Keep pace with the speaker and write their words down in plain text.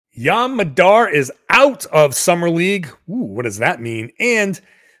Yam Madar is out of Summer League. Ooh, what does that mean? And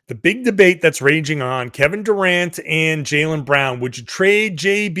the big debate that's raging on, Kevin Durant and Jaylen Brown. Would you trade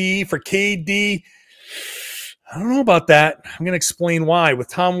JB for KD? I don't know about that. I'm going to explain why with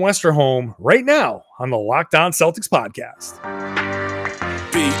Tom Westerholm right now on the Locked On Celtics podcast.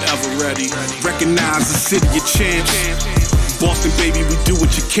 Be ever ready. Recognize the city of champs. Boston, baby, we do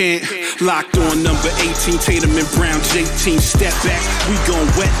what you can't. Locked on number 18, Tatum and Brown, J-team, step back. We gon'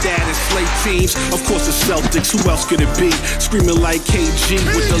 wet that and slay teams. Of course, the Celtics, who else could it be? Screaming like KG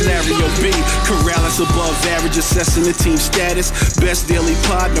with the Larry O.B. Karalis above average, assessing the team status. Best daily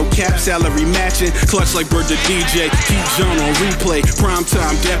pod, no cap, salary matching. Clutch like Bird the DJ, keep John on replay. Prime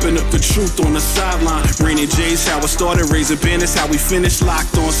time, dapping up the truth on the sideline. Raining J's, how it started, raising banners, how we finished.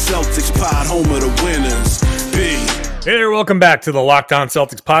 Locked on Celtics pod, home of the winners. B. Hey there, welcome back to the Locked On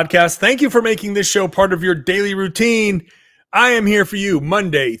Celtics podcast. Thank you for making this show part of your daily routine. I am here for you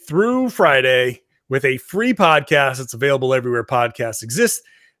Monday through Friday with a free podcast that's available everywhere podcasts exist.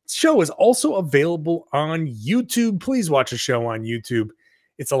 The show is also available on YouTube. Please watch the show on YouTube.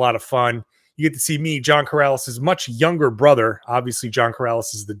 It's a lot of fun. You get to see me, John Karalis' much younger brother. Obviously, John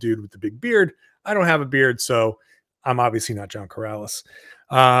Karalis is the dude with the big beard. I don't have a beard, so I'm obviously not John Karalis.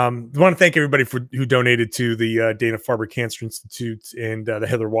 I want to thank everybody who donated to the Dana-Farber Cancer Institute and the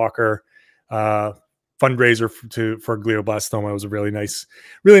Heather Walker fundraiser for glioblastoma. It was a really nice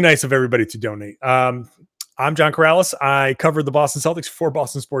of everybody to donate. I'm John Karalis. I covered the Boston Celtics for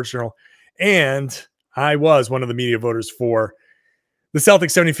Boston Sports Journal, and I was one of the media voters for the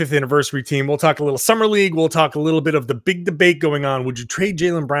Celtics 75th anniversary team. We'll talk a little Summer League. We'll talk a little bit of the big debate going on. Would you trade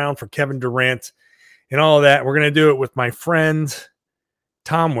Jaylen Brown for Kevin Durant and all of that? We're going to do it with my friend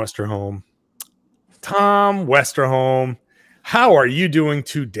Tom Westerholm. Tom Westerholm, how are you doing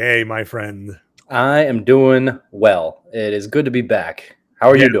today, my friend? I am doing well. It is good to be back. How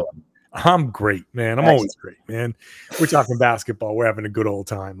are you doing? I'm great, man. I'm always great, man. We're talking basketball. We're having a good old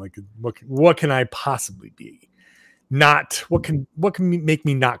time. Like, what can I possibly be? What can make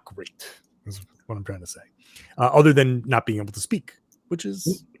me not great? Is what I'm trying to say. Other than not being able to speak, which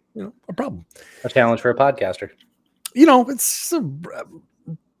is a problem. A challenge for a podcaster. It's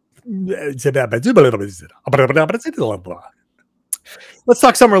let's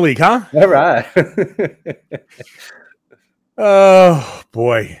talk Summer League, huh? All right. Oh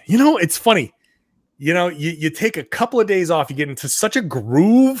boy. It's funny. You take a couple of days off, you get into such a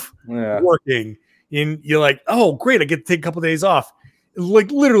groove working, and you're like, oh great, I get to take a couple of days off.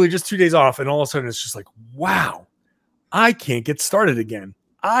 Like literally just 2 days off, and all of a sudden it's just like, wow, I can't get started again.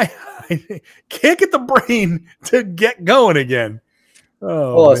 I can't get the brain to get going again.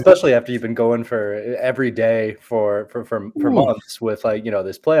 Oh, well, especially after you've been going for every day for months with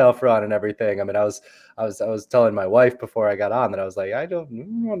this playoff run and everything. I mean, I was telling my wife before I got on that I was like, I don't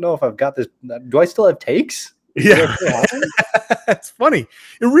know if I've got this. Do I still have takes? Yeah, it's funny.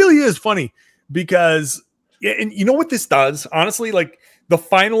 It really is funny because, and you know what this does? Honestly, like the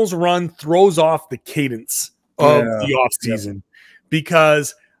finals run throws off the cadence of the off season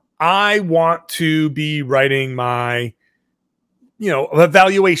because I want to be writing my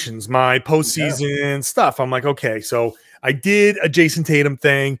evaluations, my postseason stuff. I'm like, okay, so I did a Jayson Tatum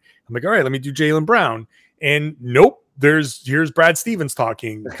thing. I'm like, all right, let me do Jaylen Brown. And nope, here's Brad Stevens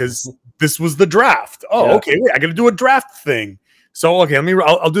talking because this was the draft. Oh, okay, wait, I got to do a draft thing. So okay,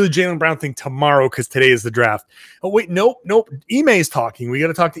 I'll do the Jaylen Brown thing tomorrow because today is the draft. Oh wait, nope. Ime is talking. We got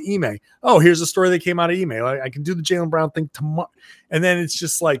to talk to Ime. Oh, here's a story that came out of Ime. I can do the Jaylen Brown thing tomorrow, and then it's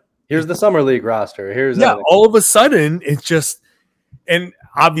just like, here's the Summer League roster. All of a sudden it's just. And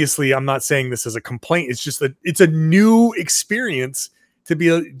obviously, I'm not saying this as a complaint. It's just that it's a new experience to be.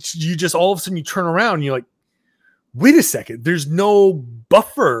 You just all of a sudden you turn around and you're like, wait a second. There's no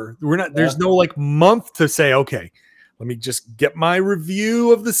buffer. There's no like month to say, okay, let me just get my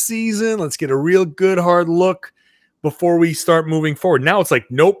review of the season. Let's get a real good hard look before we start moving forward. Now it's like,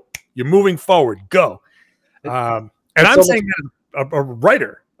 nope, you're moving forward. Go. And I'm saying that a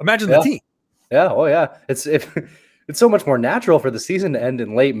writer. Imagine the team. Yeah. Oh yeah. It's so much more natural for the season to end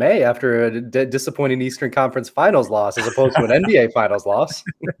in late May after a disappointing Eastern Conference Finals loss as opposed to an NBA Finals loss.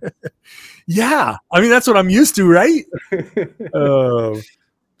 Yeah. I mean, that's what I'm used to, right? So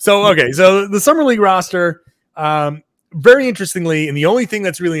the Summer League roster, very interestingly, and the only thing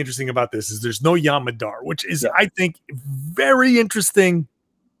that's really interesting about this is there's no Yam Madar, which is, I think, very interesting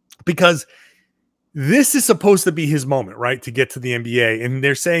because this is supposed to be his moment, right, to get to the NBA. And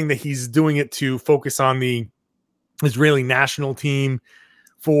they're saying that he's doing it to focus on the Israeli national team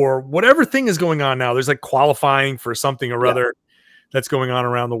for whatever thing is going on now. There's like qualifying for something or other that's going on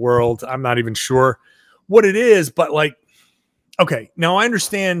around the world. I'm not even sure what it is, but like Okay, now I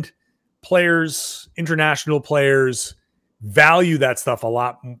understand players, international players, value that stuff a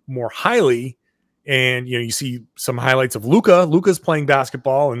lot more highly. And, you see some highlights of Luka. Luka's playing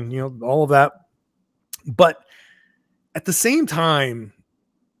basketball and, all of that. But at the same time,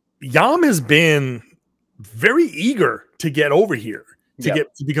 Yam has been very eager to get over here, to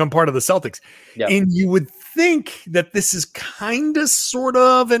become part of the Celtics. Yep. And you would think that this is kind of sort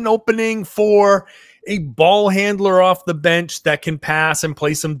of an opening for a ball handler off the bench that can pass and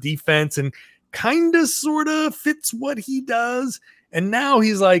play some defense and kind of sort of fits what he does. And now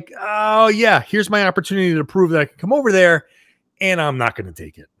he's like, oh yeah, here's my opportunity to prove that I can come over there, and I'm not going to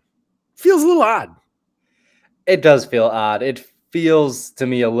take it. Feels a little odd. It does feel odd. It feels to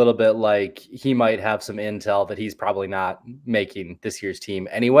me a little bit like he might have some intel that he's probably not making this year's team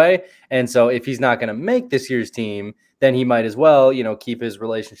anyway. And so if he's not going to make this year's team, then he might as well, keep his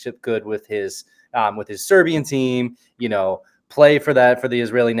relationship good with his Serbian team, play for the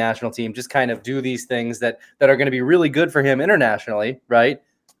Israeli national team, just kind of do these things that are going to be really good for him internationally, right?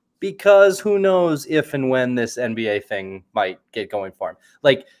 Because who knows if and when this NBA thing might get going for him.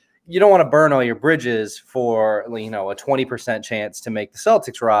 Like, you don't want to burn all your bridges for, a 20% chance to make the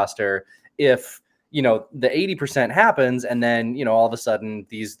Celtics roster if, the 80% happens and then, all of a sudden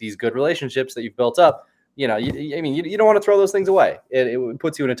these good relationships that you've built up, you don't want to throw those things away. It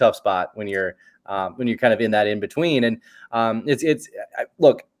puts you in a tough spot when you're kind of in that in between. And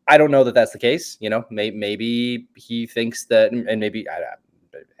look, I don't know that that's the case. Maybe he thinks that, and maybe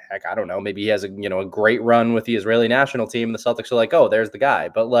I don't know. Maybe he has a great run with the Israeli national team, and the Celtics are like, oh, there's the guy.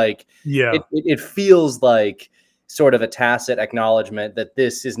 But it feels like sort of a tacit acknowledgement that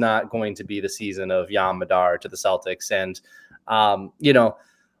this is not going to be the season of Yam Madar to the Celtics. And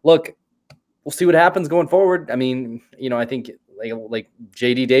look, we'll see what happens going forward. I mean, I think like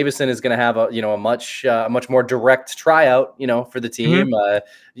JD Davison is going to have a much more direct tryout, for the team.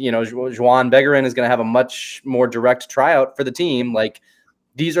 Juan Begarin is going to have a much more direct tryout for the team. Like,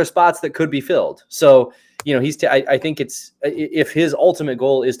 these are spots that could be filled. So, I think if his ultimate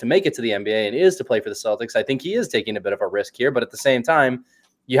goal is to make it to the NBA and is to play for the Celtics, I think he is taking a bit of a risk here. But at the same time,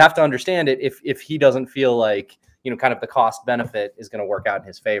 you have to understand it if he doesn't feel like, kind of the cost benefit is going to work out in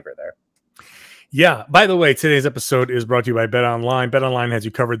his favor there. Yeah. By the way, today's episode is brought to you by BetOnline. BetOnline has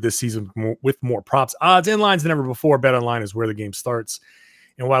you covered this season with more props, odds, and lines than ever before. BetOnline is where the game starts.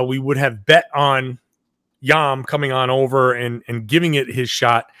 And while we would have bet on Yam coming on over and giving it his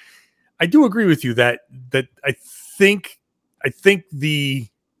shot, I do agree with you that I think the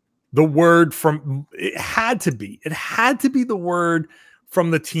word from it had to be the word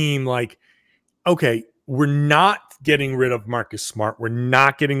from the team, like, okay, we're not getting rid of Marcus Smart, we're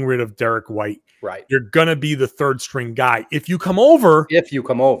not getting rid of Derek White. Right. You're gonna be the third string guy. If you come over,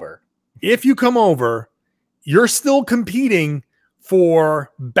 you're still competing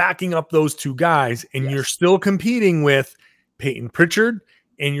for backing up those two guys, and you're still competing with Peyton Pritchard,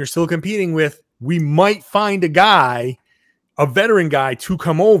 and you're still competing with, we might find a veteran guy to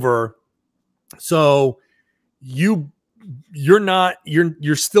come over. So you're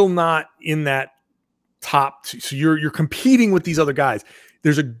still not in that top two. So you're competing with these other guys.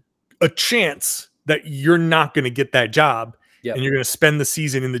 There's a chance that you're not going to get that job, and you're going to spend the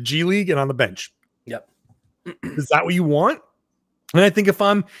season in the G League and on the bench. Yep. Is that what you want? And I think if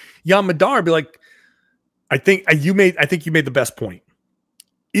I'm Yam Madar, I'd be like, I think you made the best point.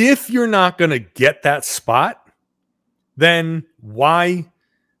 If you're not going to get that spot, then why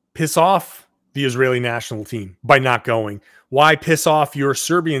piss off the Israeli national team by not going? Why piss off your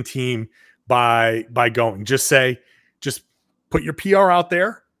Serbian team by going? Just put your PR out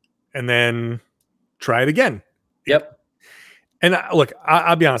there and then try it again. Yep. And look,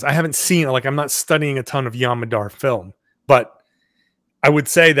 I'll be honest, I haven't seen, I'm not studying a ton of Yam Madar film, but I would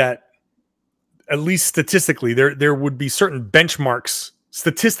say that at least statistically, there would be certain benchmarks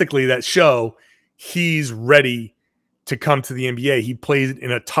statistically that show he's ready to come to the NBA. He played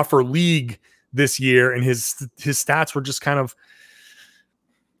in a tougher league this year, and his stats were just kind of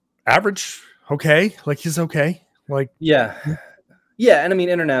average. Okay, he's okay. Yeah. And I mean,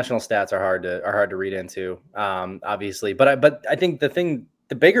 international stats are hard to read into, obviously. But I think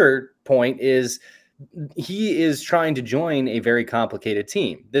the bigger point is, he is trying to join a very complicated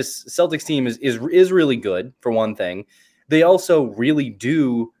team. This Celtics team is really good, for one thing. They also really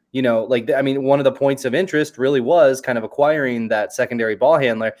do, one of the points of interest really was kind of acquiring that secondary ball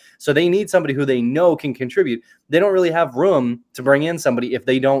handler. So they need somebody who they know can contribute. They don't really have room to bring in somebody if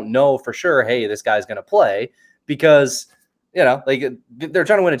they don't know for sure, hey, this guy's going to play, because, they're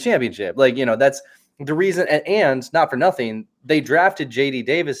trying to win a championship. That's the reason. And not for nothing, they drafted JD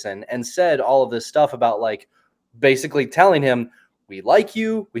Davison and said all of this stuff about basically telling him, we like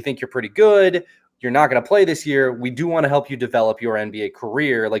you. We think you're pretty good. You're not going to play this year. We do want to help you develop your NBA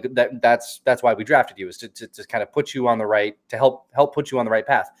career. Like that's why we drafted you, is to kind of put you on the right, to help put you on the right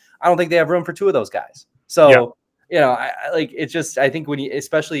path. I don't think they have room for 2 of those guys. So, I think when you,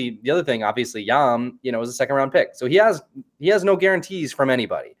 especially the other thing, obviously Yam, is a 2nd round pick. So he has no guarantees from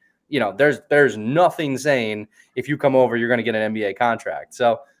anybody. There's nothing saying if you come over, you're going to get an NBA contract.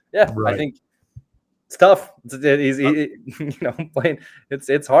 So yeah, right. I think it's tough. It's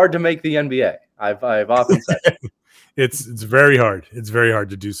hard to make the NBA. I've often said it's very hard. It's very hard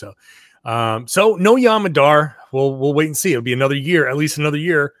to do so. So no Yam Madar. We'll wait and see. It'll be another year, at least another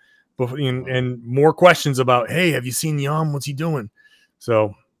year, and more questions about, hey, have you seen Yam? What's he doing?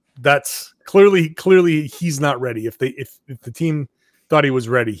 So that's clearly he's not ready. If the team thought he was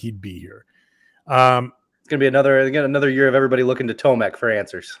ready, he'd be here. It's gonna be another year of everybody looking to Tomek for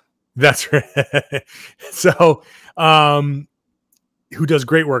answers. That's right. So, who does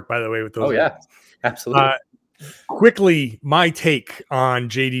great work, by the way, with those. Oh, yeah, absolutely. Quickly, my take on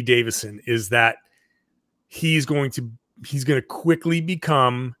JD Davison is that he's going to quickly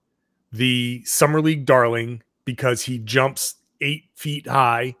become the Summer League darling because he jumps 8 feet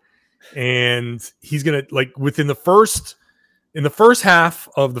high, and he's going to, like, in the first half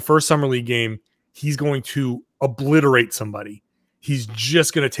of the first Summer League game, he's going to obliterate somebody. He's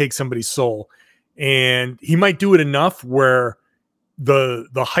just going to take somebody's soul, and he might do it enough where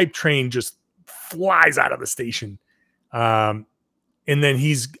the hype train just flies out of the station. And then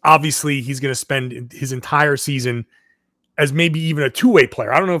he's going to spend his entire season as maybe even a 2-way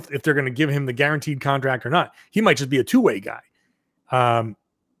player. I don't know if they're going to give him the guaranteed contract or not. He might just be a 2-way guy.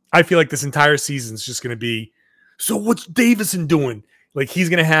 I feel like this entire season is just going to be, so what's Davison doing? Like, he's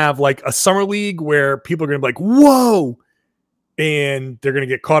going to have like a summer league where people are going to be like, whoa, and they're going to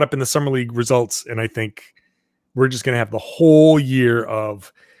get caught up in the summer league results. And I think we're just going to have the whole year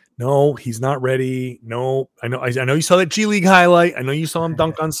of, no, he's not ready. No, I know you saw that G League highlight. I know you saw him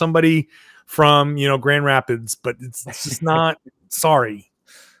dunk on somebody from, Grand Rapids, but it's just not. Sorry.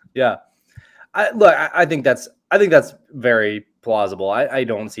 Yeah. I think that's very plausible. I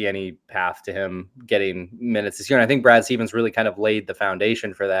don't see any path to him getting minutes this year. And I think Brad Stevens really kind of laid the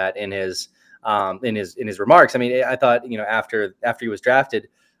foundation for that in his remarks. I mean, I thought, after he was drafted,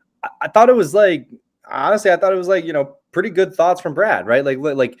 I thought it was like, honestly, pretty good thoughts from Brad, right?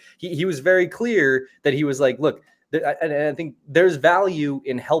 Like he was very clear that he was like, look, and I think there's value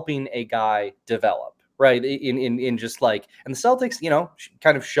in helping a guy develop, right? In just like, and the Celtics,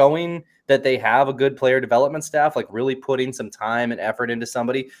 kind of showing that they have a good player development staff, like really putting some time and effort into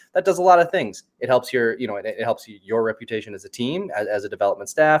somebody that does a lot of things. It helps it helps your reputation as a team, as a development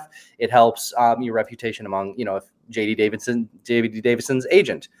staff. It helps your reputation among, if JD Davison's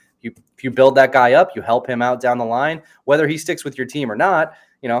agent. If you build that guy up, you help him out down the line, whether he sticks with your team or not,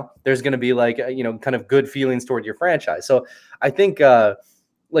 there's going to be like, kind of good feelings toward your franchise. So I think for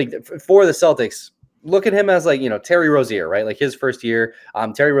the Celtics, look at him as like, Terry Rozier, right? Like his first year,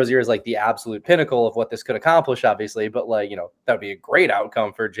 Terry Rozier is like the absolute pinnacle of what this could accomplish, obviously, but like, that would be a great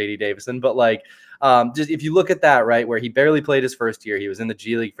outcome for JD Davison. But like, just if you look at that, right, where he barely played his first year, he was in the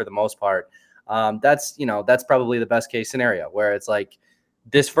G League for the most part. That's probably the best case scenario, where it's like,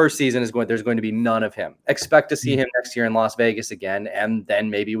 this first season there's going to be none of him. Expect to see him next year in Las Vegas again. And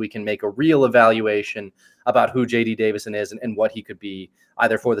then maybe we can make a real evaluation about who JD Davison is and what he could be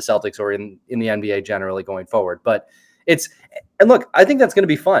either for the Celtics or in the NBA generally going forward. But look, I think that's going to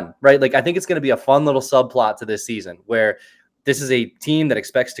be fun, right? Like, I think it's going to be a fun little subplot to this season where this is a team that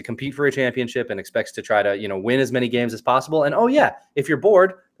expects to compete for a championship and expects to try to, win as many games as possible. And, oh yeah, if you're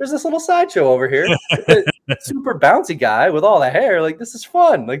bored, there's this little sideshow over here. Super bouncy guy with all the hair. Like, this is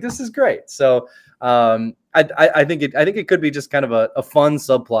fun. Like, this is great. So I think it could be just kind of a fun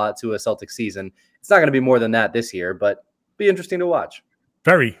subplot to a Celtics season. It's not going to be more than that this year, but be interesting to watch.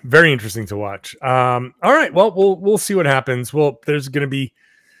 Very, very interesting to watch. All right. Well, we'll see what happens. Well, there's going to be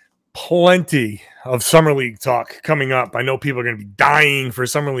plenty of Summer League talk coming up. I know people are going to be dying for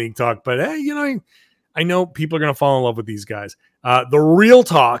Summer League talk, but hey, I know people are going to fall in love with these guys. The real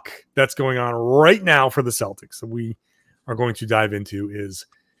talk that's going on right now for the Celtics that we are going to dive into is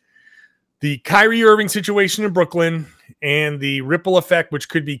the Kyrie Irving situation in Brooklyn and the ripple effect, which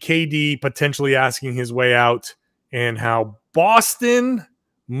could be KD potentially asking his way out, and how Boston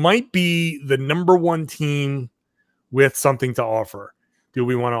might be the #1 team with something to offer. Do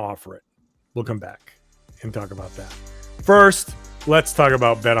we want to offer it? We'll come back and talk about that. First, let's talk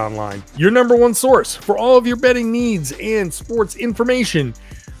about BetOnline, your #1 source for all of your betting needs and sports information.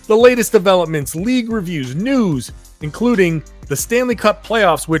 The latest developments, league reviews, news, including the Stanley Cup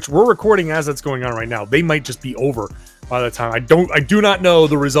playoffs, which we're recording as it's going on right now. They might just be over by the time. I do not know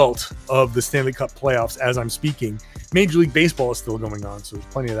the result of the Stanley Cup playoffs as I'm speaking. Major League Baseball is still going on, so there's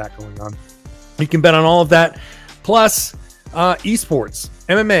plenty of that going on. You can bet on all of that, plus esports,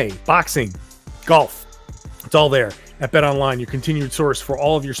 MMA, boxing, golf. It's all there at BetOnline, your continued source for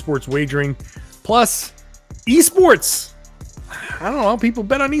all of your sports wagering, plus esports. I don't know how people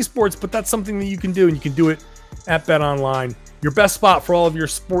bet on esports, but that's something that you can do, and you can do it at BetOnline. Your best spot for all of your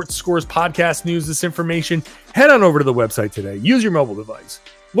sports scores, podcast news, this information. Head on over to the website today. Use your mobile device.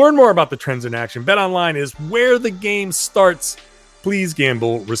 Learn more about the trends in action. BetOnline is where the game starts. Please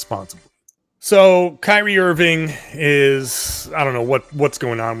gamble responsibly. So Kyrie Irving is, I don't know what's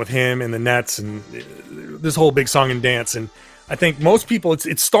going on with him and the Nets and this whole big song and dance. And I think most people,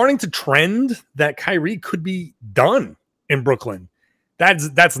 it's starting to trend that Kyrie could be done in Brooklyn.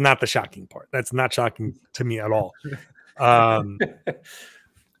 That's not the shocking part. That's not shocking to me at all.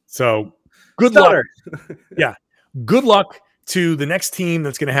 So good luck. Yeah. Good luck to the next team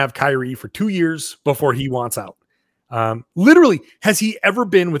that's going to have Kyrie for 2 years before he wants out. Literally, has he ever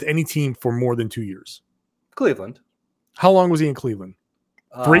been with any team for more than 2 years? Cleveland. How long was he in Cleveland?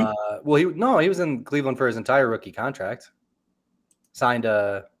 3? Well, he was in Cleveland for his entire rookie contract. He signed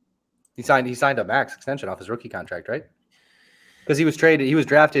a max extension off his rookie contract, right? Because he was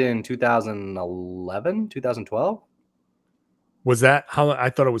drafted in 2011, 2012. Was that how? I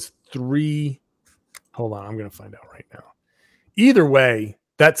thought it was 3. Hold on, I'm going to find out right now. Either way,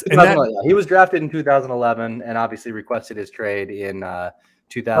 he was drafted in 2011 and obviously requested his trade in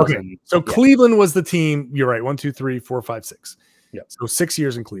 2000. Okay. So yeah. Cleveland was the team. You're right. 1, 2, 3, 4, 5, 6. Yeah. So 6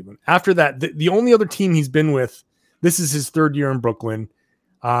 years in Cleveland. After that, the only other team he's been with, this is his 3rd year in Brooklyn.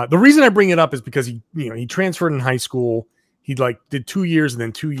 The reason I bring it up is because he transferred in high school. He did 2 years and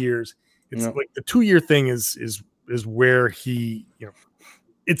then 2 years. It's like the 2-year thing is where he,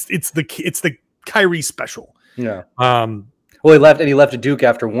 it's the Kyrie special. Yeah. Well, he left Duke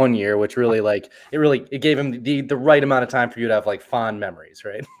after 1 year, which really it gave him the right amount of time for you to have fond memories,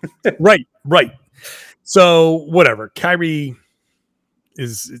 right? Right. So whatever. Kyrie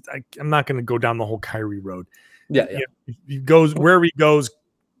is. I'm not going to go down the whole Kyrie road. Yeah. He goes wherever he goes.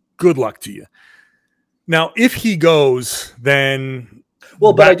 Good luck to you. Now, if he goes, then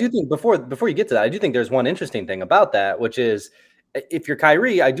but I do think before you get to that, I do think there's one interesting thing about that, which is if you're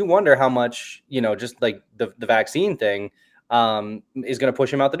Kyrie, I do wonder how much just like the vaccine thing is going to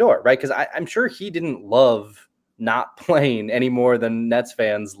push him out the door, right? Because I'm sure he didn't love not playing any more than Nets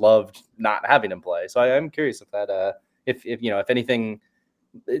fans loved not having him play. So I'm curious if that, if anything,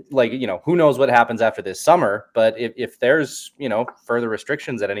 who knows what happens after this summer? But if there's further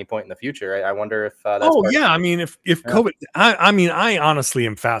restrictions at any point in the future, I wonder if that's I mean, if COVID, I honestly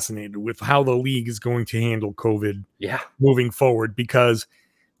am fascinated with how the league is going to handle COVID, moving forward, because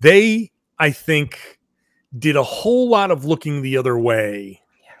they, I think, did a whole lot of looking the other way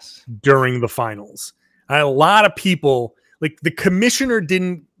during the finals. A lot of people, like the commissioner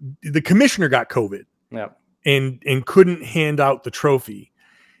got COVID and couldn't hand out the trophy.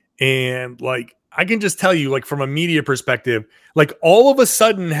 And I can just tell you, from a media perspective, all of a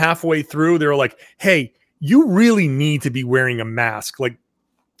sudden halfway through, they were like, hey, you really need to be wearing a mask. It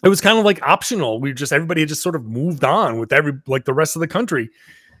was kind of optional. Everybody had just sort of moved on with the rest of the country.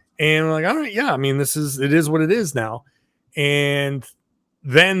 And we're like, all right, yeah, I mean, it is what it is now. And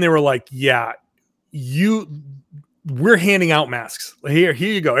then they were like, yeah, we're handing out masks. Here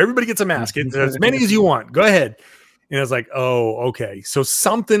you go. Everybody gets a mask. It's as many as you want. Go ahead. And I was like, oh, okay. So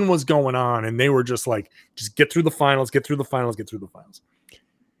something was going on. And they were just just get through the finals, get through the finals, get through the finals.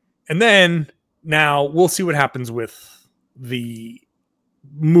 And then now we'll see what happens with the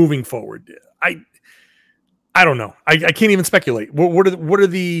moving forward. I don't know. I can't even speculate. What are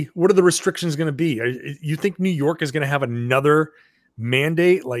the restrictions going to be? You think New York is going to have another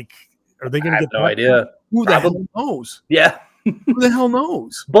mandate? Are they going to get no idea? Who the hell knows? Yeah. Who the hell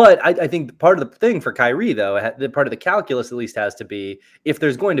knows? But I think part of the thing for Kyrie, though, the part of the calculus at least has to be, if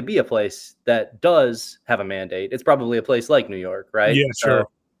there's going to be a place that does have a mandate, it's probably a place like New York, right? Yeah, sure.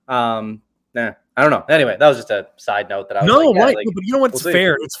 I don't know. Anyway, that was just a side note that I was but you know what? It's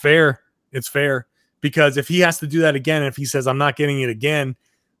fair. It's fair. It's fair. Because if he has to do that again, if he says, I'm not getting it again,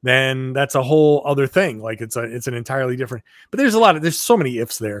 then that's a whole other thing. It's an entirely different, but there's so many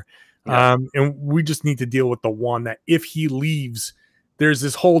ifs there. Yeah. And we just need to deal with the one that if he leaves, there's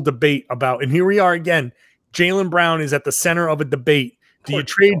this whole debate about, and here we are again, Jaylen Brown is at the center of a debate. Do you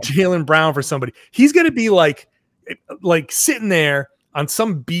trade Jaylen Brown for somebody? He's going to be like sitting there on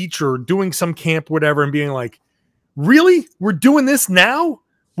some beach or doing some camp, whatever, and being like, really? We're doing this now?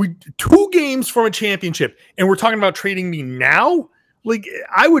 2 games from a championship, and we're talking about trading me now?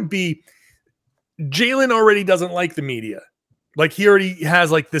 I would be Jaylen already doesn't like the media. Like he already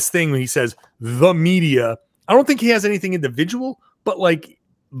has like this thing when he says the media. I don't think he has anything individual, but like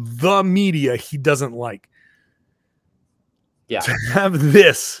the media he doesn't like. Yeah. To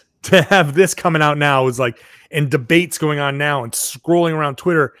have this coming out now is like, and debates going on now and scrolling around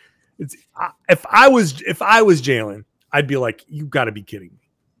Twitter. If I was Jaylen, I'd be like, you got to be kidding me.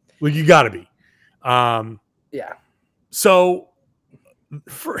 Like you got to be. Yeah. So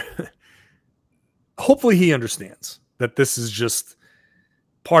hopefully he understands that this is just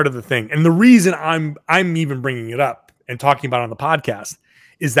part of the thing. And the reason I'm even bringing it up and talking about it on the podcast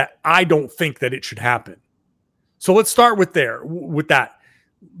is that I don't think that it should happen. So let's start with that.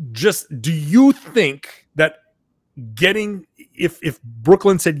 Just, do you think that if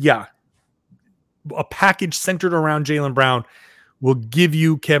Brooklyn said, yeah, a package centered around Jaylen Brown will give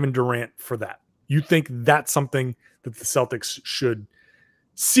you Kevin Durant for that, you think that's something that the Celtics should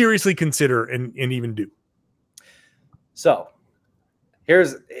seriously consider and even do? So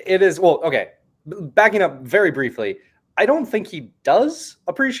okay. Backing up very briefly, I don't think he does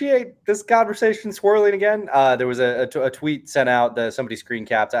appreciate this conversation swirling again. There was a tweet sent out that somebody screen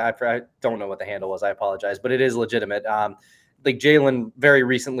capped. I don't know what the handle was. I apologize, but it is legitimate. Like Jaylen very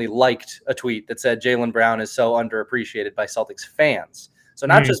recently liked a tweet that said Jaylen Brown is so underappreciated by Celtics fans. So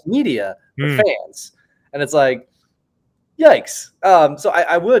not just media, but fans. And it's like, yikes. So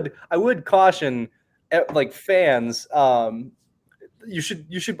I would caution like fans. You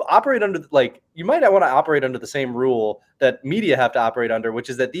should operate under, like, you might not want to operate under the same rule that media have to operate under, which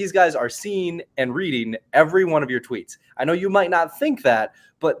is that these guys are seeing and reading every one of your tweets. I know you might not think that,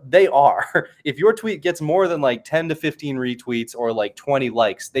 but they are. If your tweet gets more than like 10 to 15 retweets or like 20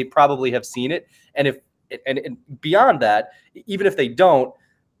 likes, they probably have seen it. And and beyond that, even if they don't,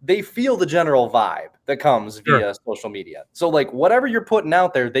 they feel the general vibe that comes via social media. So like whatever you're putting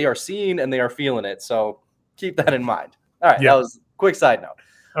out there, they are seeing and they are feeling it. So keep that in mind. All right. That was quick side note.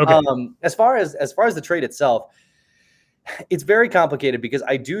 Okay. As far as the trade itself, it's very complicated because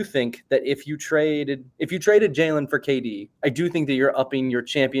I do think that if you traded Jaylen for KD, I do think that you're upping your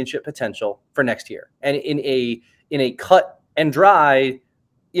championship potential for next year. And in a cut and dry,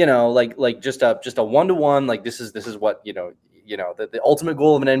 like just a 1-to-1, like this is what, the ultimate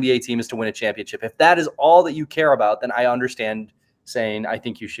goal of an NBA team is to win a championship. If that is all that you care about, then I understand saying, I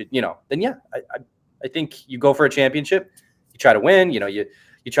think you should, then yeah, I think you go for a championship. You try to win, you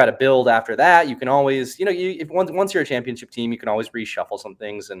try to build after that. You can always, once you're a championship team, you can always reshuffle some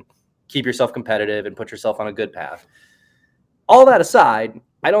things and keep yourself competitive and put yourself on a good path. All that aside,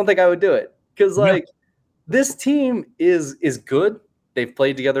 I don't think I would do it because this team is good. They've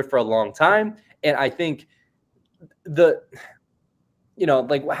played together for a long time. And I think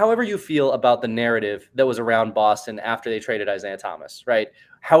however you feel about the narrative that was around Boston after they traded Isaiah Thomas, right?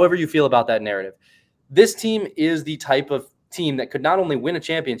 However you feel about that narrative, this team is the type of team that could not only win a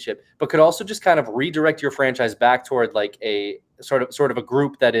championship, but could also just kind of redirect your franchise back toward like a sort of a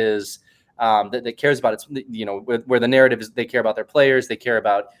group that is that cares about its, where the narrative is they care about their players, they care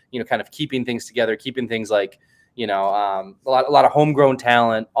about, kind of keeping things together, keeping things like, a lot of homegrown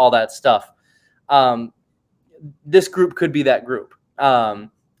talent, all that stuff. This group could be that group. And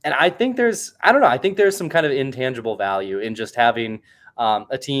I think I think there's some kind of intangible value in just having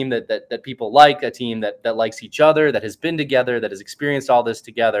a team that people like, a team that likes each other, that has been together, that has experienced all this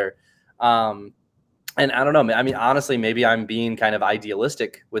together. And I don't know. I mean, honestly, maybe I'm being kind of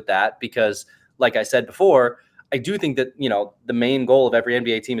idealistic with that because, like I said before, I do think that, the main goal of every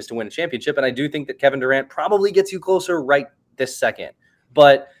NBA team is to win a championship. And I do think that Kevin Durant probably gets you closer right this second.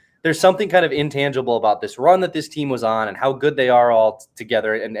 But there's something kind of intangible about this run that this team was on and how good they are all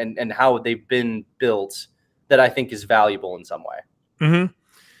together and how they've been built that I think is valuable in some way. Mm-hmm.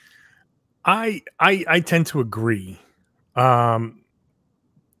 I tend to agree.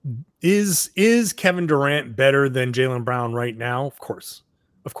 Is Kevin Durant better than Jaylen Brown right now? Of course.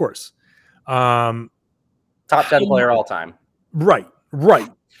 Top 10 player all time. Right.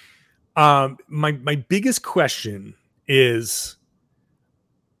 My biggest question is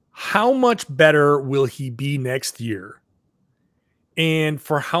how much better will he be next year and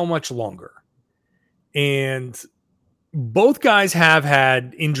for how much longer? And both guys have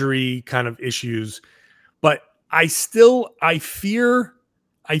had injury kind of issues, but I fear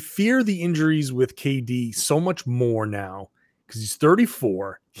the injuries with KD so much more now because he's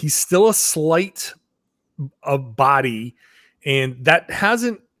 34. He's still a slight body, and that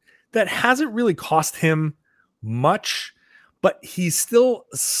hasn't really cost him much, but he's still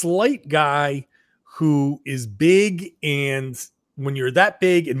a slight guy who is big. And when you're that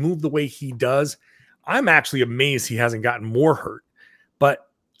big and move the way he does, I'm actually amazed he hasn't gotten more hurt. But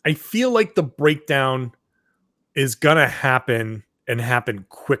I feel like the breakdown is gonna happen and happen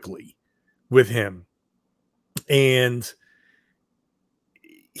quickly with him. And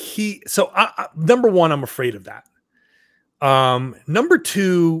number one, I'm afraid of that. Number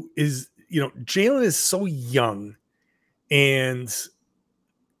two is, Jaylen is so young, and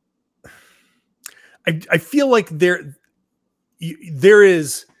I feel like there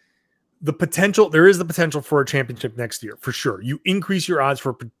is the potential for a championship next year, for sure. You increase your odds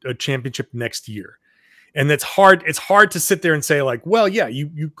for a championship next year. And it's hard to sit there and say, like, well, yeah,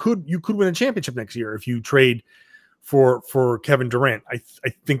 you could win a championship next year if you trade for Kevin Durant. I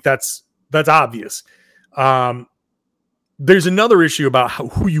think that's obvious. There's another issue about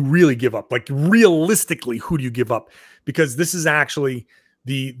who you really give up. Like, realistically, who do you give up? Because this is actually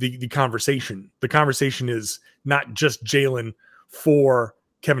the conversation. The conversation is not just Jaylen for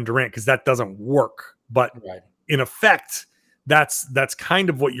Kevin Durant, because that doesn't work. But right. In effect, that's kind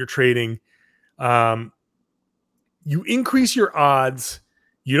of what you're trading. You increase your odds.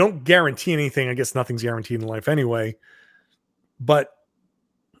 You don't guarantee anything. I guess nothing's guaranteed in life anyway. But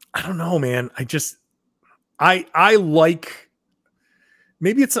I don't know, man. I like,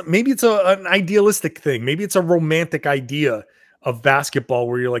 maybe it's an idealistic thing. Maybe it's a romantic idea of basketball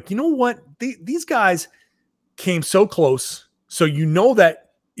where you're like, you know what? These guys came so close. So you know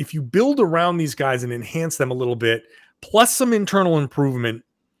that if you build around these guys and enhance them a little bit, plus some internal improvement,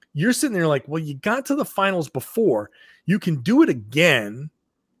 you're sitting there like, well, you got to the finals before. You can do it again.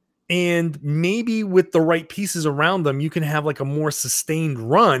 And maybe with the right pieces around them, you can have like a more sustained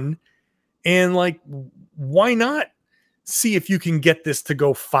run. And like, why not see if you can get this to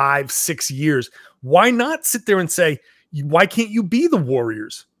go 5-6 years? Why not sit there and say, why can't you be the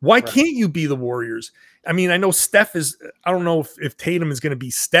Warriors? Why can't you be the Warriors? I mean, I know Steph is, I don't know if Tatum is going to be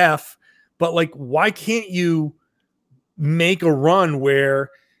Steph, but like, why can't you make a run where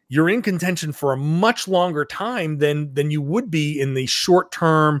you're in contention for a much longer time than you would be in the short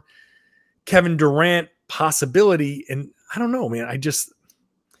term Kevin Durant possibility? And I don't know, man.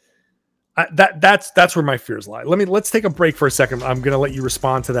 That's where my fears lie. Let's take a break for a second. I'm going to let you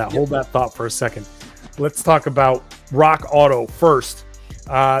respond to that. Yep. Hold that thought for a second. Let's talk about Rock Auto first.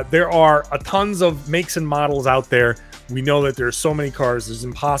 There are a tons of makes and models out there. We know that there's so many cars. It's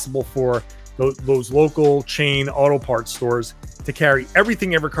impossible for those local chain auto parts stores to carry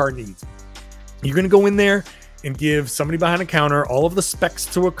everything every car needs. You're going to go in there and give somebody behind the counter all of the specs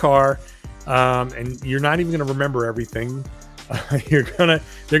to a car, and you're not even going to remember everything. They're going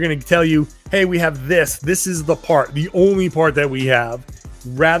to tell you, hey, we have this. This is the part, the only part that we have,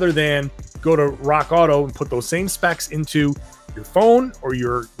 rather than go to Rock Auto and put those same specs into your phone or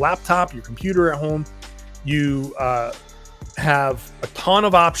your laptop, your computer at home. You have a ton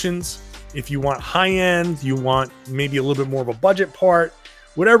of options. If you want high end, you want maybe a little bit more of a budget part,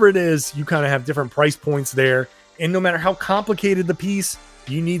 whatever it is, you kind of have different price points there. And no matter how complicated the piece,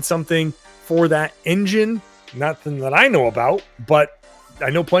 you need something for that engine. Nothing that I know about, but I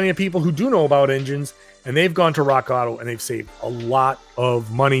know plenty of people who do know about engines, and they've gone to Rock Auto and they've saved a lot of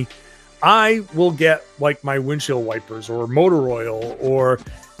money. I will get like my windshield wipers or motor oil or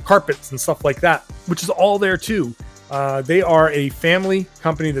carpets and stuff like that, which is all there too. They are a family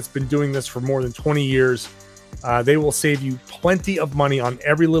company that's been doing this for more than 20 years. They will save you plenty of money on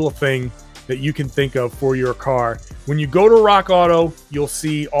every little thing that you can think of for your car. When you go to Rock Auto, you'll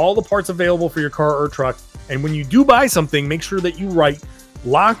see all the parts available for your car or truck. And when you do buy something, make sure that you write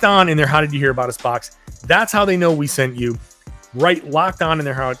Locked On in their How Did You Hear About Us box. That's how they know we sent you. Write Locked On in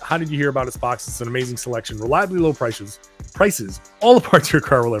their How Did You Hear About Us box. It's an amazing selection, reliably low prices, all the parts your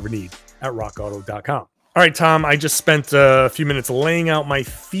car will ever need at rockauto.com. All right, Tom, I just spent a few minutes laying out my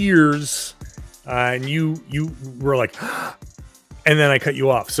fears, and you were like, and then I cut you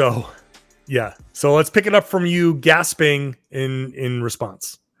off. So, yeah. So let's pick it up from you gasping in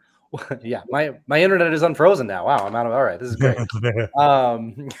response. Yeah, my internet is unfrozen now. Wow, I'm out of, all right, this is great.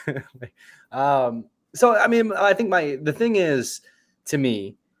 So I mean, I think the thing is, to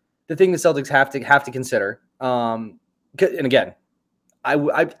me, the thing the Celtics have to consider, and again,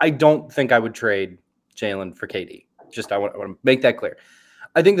 I don't think I would trade Jaylen for KD. Just I want to make that clear.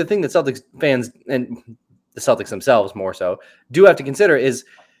 I think the thing that Celtics fans and the Celtics themselves more so do have to consider is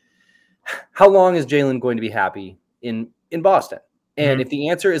how long is Jaylen going to be happy in Boston? And if the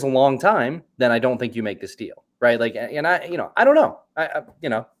answer is a long time, then I don't think you make this deal, right? Like, and I don't know.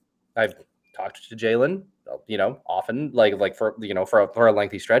 I've talked to Jaylen, often, like for a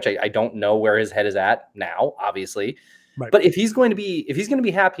lengthy stretch. I don't know where his head is at now, obviously. Right. But if he's going to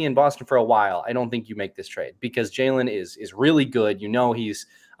be happy in Boston for a while, I don't think you make this trade, because Jaylen is really good. He's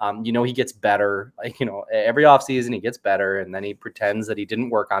He gets better. Every offseason he gets better, and then he pretends that he didn't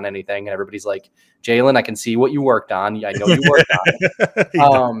work on anything, and everybody's like, Jaylen, I can see what you worked on. I know you worked on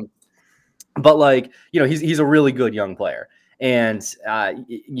it. But he's a really good young player, and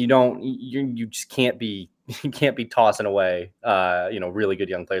you just can't be tossing away really good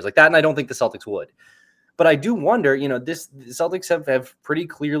young players like that. And I don't think the Celtics would. But I do wonder, the Celtics have pretty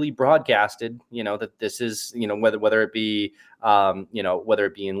clearly broadcasted, that this is, whether it be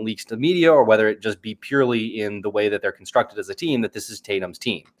in leaks to the media or whether it just be purely in the way that they're constructed as a team, that this is Tatum's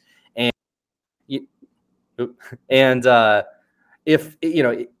team.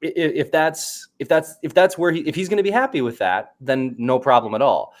 If that's where if he's going to be happy with that, then no problem at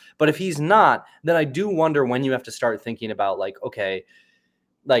all. But if he's not, then I do wonder when you have to start thinking about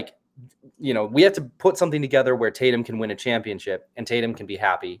we have to put something together where Tatum can win a championship and Tatum can be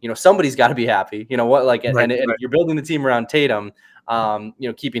happy. Somebody's got to be happy. And you're building the team around Tatum.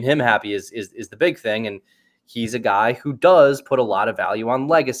 Keeping him happy is the big thing. And he's a guy who does put a lot of value on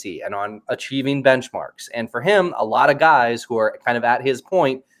legacy and on achieving benchmarks. And for him, a lot of guys who are kind of at his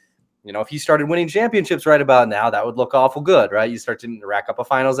point, if he started winning championships right about now, that would look awful good, right? You start to rack up a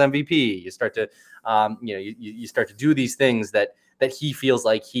finals MVP. You start to, you start to do these things that he feels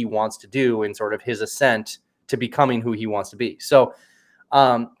like he wants to do in sort of his ascent to becoming who he wants to be. So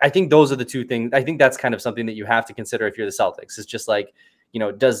I think those are the two things. I think that's kind of something that you have to consider if you're the Celtics. It's just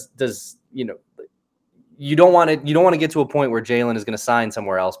you don't want to get to a point where Jaylen is going to sign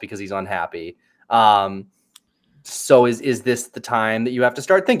somewhere else because he's unhappy. So is this the time that you have to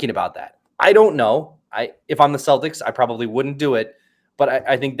start thinking about that? I don't know. If I'm the Celtics, I probably wouldn't do it, but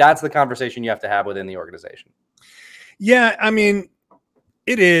I think that's the conversation you have to have within the organization. Yeah, I mean,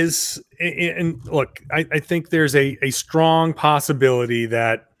 it is. And look, I think there's a strong possibility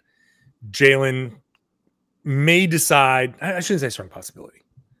that Jaylen may decide. I shouldn't say strong possibility.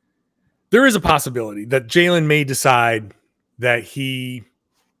 There is a possibility that Jaylen may decide that he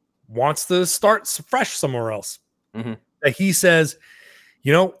wants to start fresh somewhere else. Mm-hmm. That he says,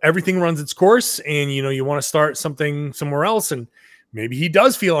 everything runs its course and, you want to start something somewhere else. And maybe he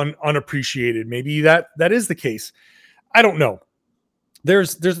does feel unappreciated. Maybe that is the case. I don't know.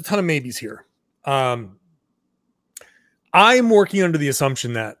 There's a ton of maybes here. I'm working under the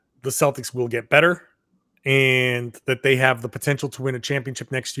assumption that the Celtics will get better and that they have the potential to win a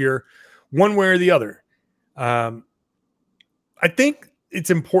championship next year, one way or the other. I think it's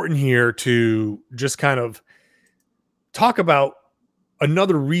important here to just kind of talk about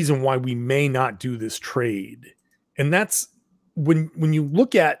another reason why we may not do this trade. And that's when you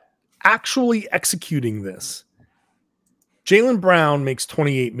look at actually executing this. Jaylen Brown makes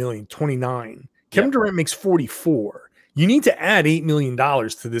 $28 million, 29. Kevin Durant makes 44. You need to add $8 million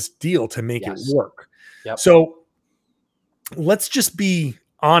to this deal to make it work. Yep. So let's just be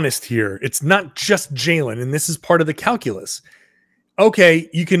honest here. It's not just Jaylen, and this is part of the calculus. Okay,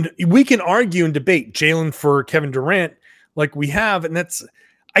 we can argue and debate Jaylen for Kevin Durant like we have, and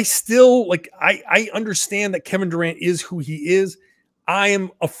I understand that Kevin Durant is who he is. I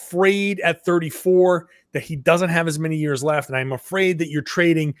am afraid at 34 that he doesn't have as many years left, and I'm afraid that you're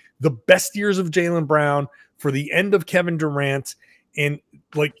trading the best years of Jaylen Brown for the end of Kevin Durant, and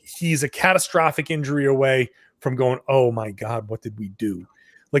he's a catastrophic injury away from going, oh my God, what did we do?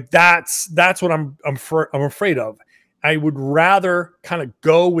 That's what I'm afraid of. I would rather kind of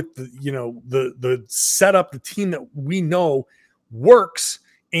go with the setup, the team that we know works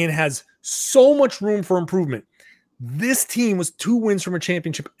and has so much room for improvement. This team was 2 wins from a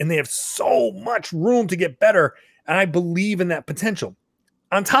championship, and they have so much room to get better, and I believe in that potential.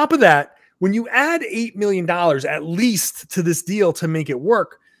 On top of that, when you add $8 million at least to this deal to make it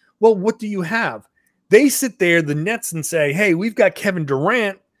work, well, what do you have? They sit there, the Nets, and say, hey, we've got Kevin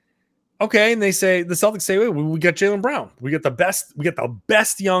Durant. Okay, and the Celtics say, wait, we got Jaylen Brown. We got the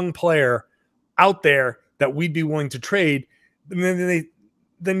best young player out there that we'd be willing to trade. And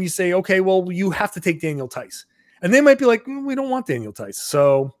then you say, okay, well, you have to take Daniel Tice. And they might be like, we don't want Daniel Tice.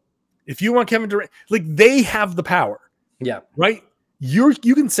 So if you want Kevin Durant, they have the power. Yeah. Right? You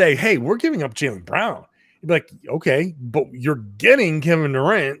can say, hey, we're giving up Jaylen Brown. You'd be like, okay, but you're getting Kevin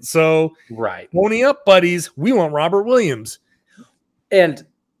Durant. So right. Pony up, buddies. We want Robert Williams. And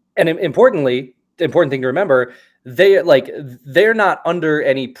importantly, the important thing to remember, they're not under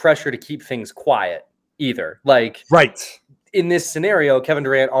any pressure to keep things quiet either. Right. In this scenario, Kevin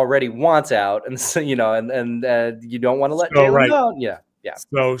Durant already wants out, and so you don't want to let Jaylen go. Yeah.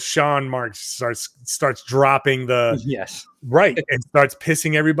 So Sean Marks starts dropping the right and starts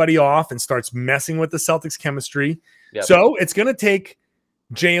pissing everybody off and starts messing with the Celtics chemistry. Yep. So it's going to take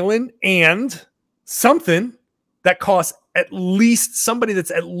Jaylen and something that costs at least somebody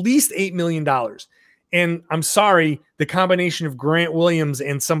that's at least $8 million. And I'm sorry, the combination of Grant Williams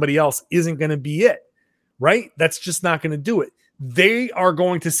and somebody else isn't going to be it, right? That's just not going to do it. They are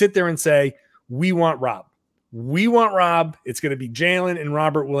going to sit there and say, we want Rob. We want Rob. It's going to be Jaylen and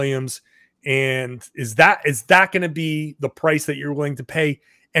Robert Williams. And is that going to be the price that you're willing to pay?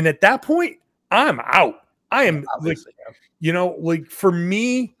 And at that point, I'm out. I am, like, you know, like for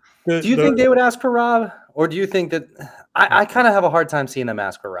me. Do you think they would ask for Rob? Or do you think that I kind of have a hard time seeing them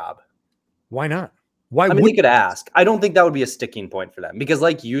ask for Rob? Why not? They could ask. I don't think that would be a sticking point for them because,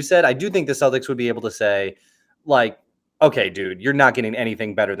 like you said, I do think the Celtics would be able to say, like, okay, dude, you're not getting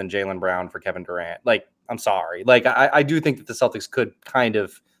anything better than Jaylen Brown for Kevin Durant. Like, I'm sorry. Like, I do think that the Celtics could kind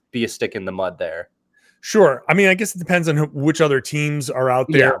of be a stick in the mud there. Sure. I mean, I guess it depends on which other teams are out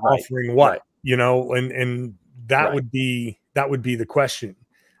there offering what, you know, and that would be the question.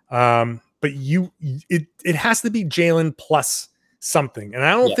 But it has to be Jaylen plus something. And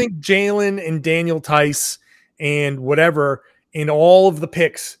I don't think Jaylen and Daniel Tice and whatever and all of the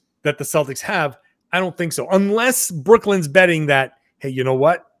picks that the Celtics have, I don't think so. Unless Brooklyn's betting that, hey, you know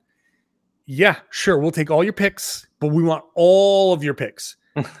what? Yeah, sure, we'll take all your picks, but we want all of your picks.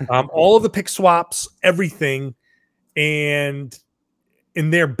 All of the pick swaps, everything. And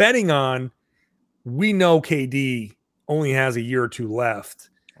they're betting on, we know KD only has a year or two left.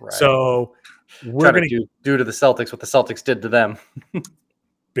 Right. So we're going to do to the Celtics what the Celtics did to them.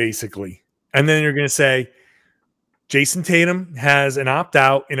 Basically. And then you're going to say, Jayson Tatum has an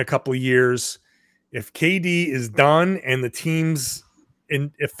opt-out in a couple of years. If KD is done and the team's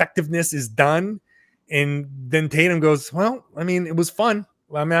effectiveness is done, and then Tatum goes, well, I mean, it was fun.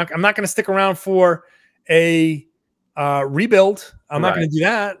 I'm not going to stick around for a rebuild. I'm not going to do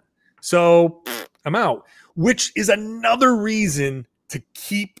that. So I'm out, which is another reason to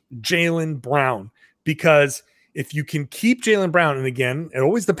keep Jaylen Brown, because if you can keep Jaylen Brown, and again, it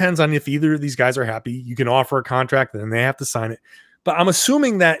always depends on if either of these guys are happy. You can offer a contract and then they have to sign it. But I'm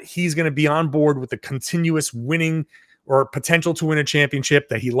assuming that he's going to be on board with the continuous winning or potential to win a championship,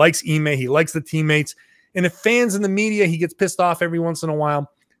 that he likes Ime, he likes the teammates. And if fans in the media, he gets pissed off every once in a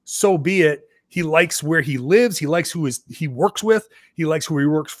while, so be it. He likes where he lives. He likes who he works with. He likes who he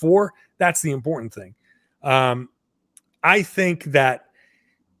works for. That's the important thing. I think that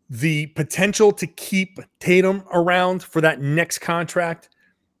the potential to keep Tatum around for that next contract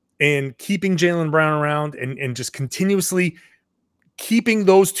and keeping Jaylen Brown around and just continuously keeping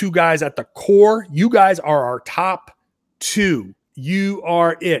those two guys at the core. You guys are our top two. You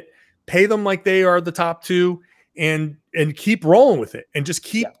are it. Pay them like they are the top two and keep rolling with it and just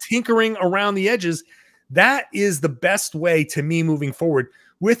keep tinkering around the edges. That is the best way to me moving forward.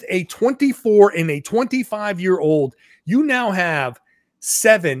 With a 24 and a 25-year-old, you now have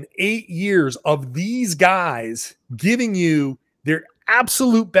 7-8 years of these guys giving you their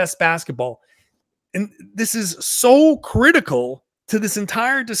absolute best basketball. And this is so critical to this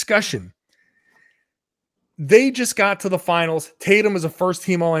entire discussion. They just got to the finals. Tatum is a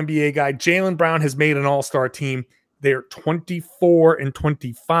first-team All-NBA guy. Jaylen Brown has made an All-Star team. They're 24 and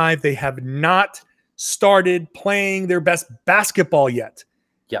 25. They have not started playing their best basketball yet.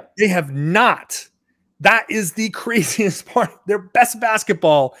 Yeah, they have not. That is the craziest part. Their best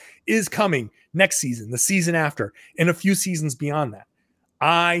basketball is coming next season, the season after, and a few seasons beyond that.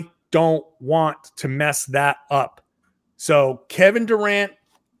 I don't want to mess that up. So Kevin Durant,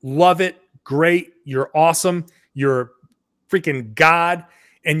 love it. Great. You're awesome. You're freaking God.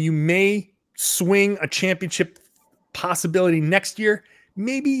 And you may swing a championship possibility next year,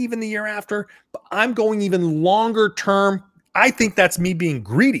 maybe even the year after. But I'm going even longer term. I think that's me being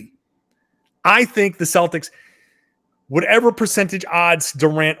greedy. I think the Celtics, whatever percentage odds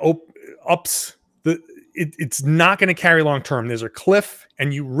Durant ups, it's not going to carry long term. There's a cliff,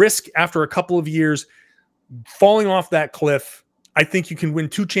 and you risk after a couple of years falling off that cliff. I think you can win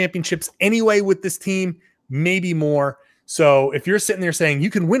 2 championships anyway with this team, maybe more. So if you're sitting there saying you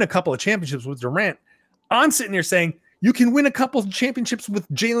can win a couple of championships with Durant, I'm sitting there saying you can win a couple of championships with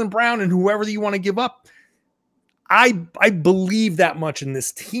Jaylen Brown and whoever you want to give up. I believe that much in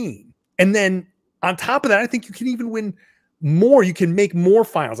this team. And then on top of that, I think you can even win more. You can make more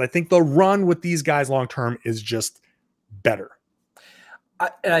finals. I think the run with these guys long-term is just better.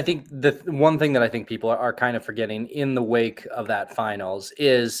 And I think the one thing that I think people are kind of forgetting in the wake of that finals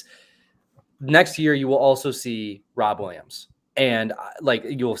is next year you will also see Rob Williams. And like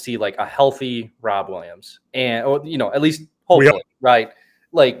you'll see like a healthy Rob Williams. And, or, you know, at least hopefully, right?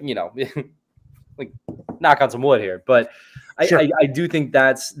 Like, you know, like knock on some wood here. But sure. I do think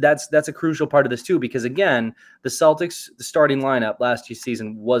that's a crucial part of this too, because again, the Celtics, the starting lineup last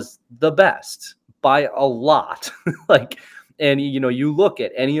season was the best, by a lot. Like, and you look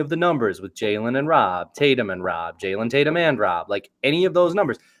at any of the numbers with Jaylen and Rob, Tatum and Rob, Jaylen, Tatum and Rob, like any of those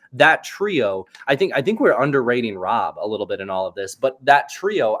numbers, that trio, I think we're underrating Rob a little bit in all of this, but that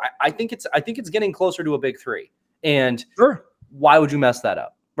trio, I think it's getting closer to a big three. And sure, why would you mess that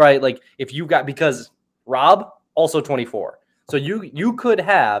up? Right? Like if you got, because Rob also 24. So you could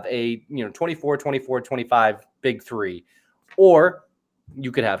have a 24, 24, 25 big three, or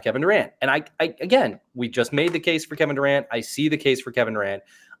you could have Kevin Durant. And I again, we just made the case for Kevin Durant. I see the case for Kevin Durant.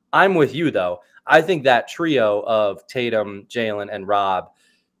 I'm with you though. I think that trio of Tatum, Jaylen, and Rob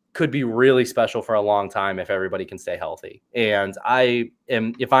could be really special for a long time if everybody can stay healthy. And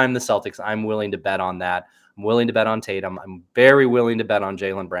if I'm the Celtics, I'm willing to bet on that. I'm willing to bet on Tatum. I'm very willing to bet on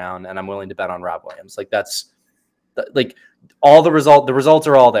Jaylen Brown, and I'm willing to bet on Rob Williams. Like that's like all the results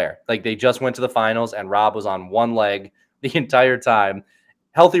are all there. Like they just went to the finals and Rob was on one leg the entire time.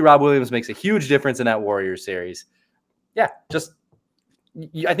 Healthy Rob Williams makes a huge difference in that Warriors series. Yeah,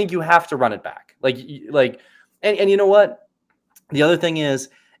 I think you have to run it back. And you know what? The other thing is,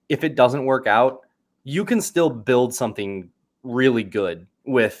 if it doesn't work out, you can still build something really good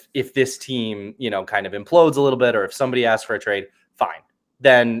with, if this team, kind of implodes a little bit, or if somebody asks for a trade, fine.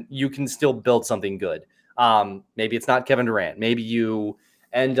 Then you can still build something good. Maybe it's not Kevin Durant. Maybe you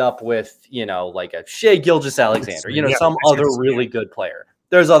end up with, like a Shai Gilgeous-Alexander, some other really good player.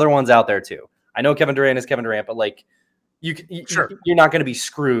 There's other ones out there too. I know Kevin Durant is Kevin Durant, but like you're not going to be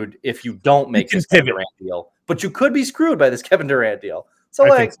screwed if you don't make this Kevin Durant deal, but you could be screwed by this Kevin Durant deal. So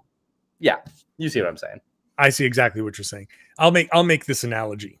yeah, you see what I'm saying. I see exactly what you're saying. I'll make this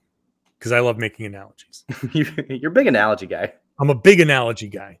analogy because I love making analogies. You're a big analogy guy. I'm a big analogy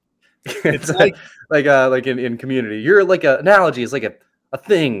guy. It's like in Community, you're like an analogy is like a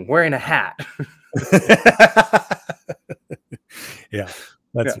thing wearing a hat. Yeah,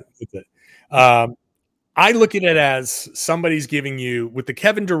 that's it. I look at it as somebody's giving you, with the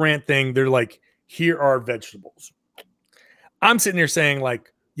Kevin Durant thing, they're like, here are vegetables. I'm sitting here saying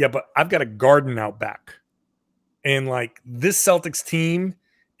like, yeah, but I've got a garden out back. And like this Celtics team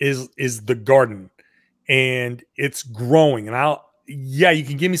is the garden and it's growing. And you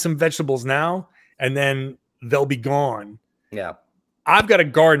can give me some vegetables now and then they'll be gone. Yeah. I've got a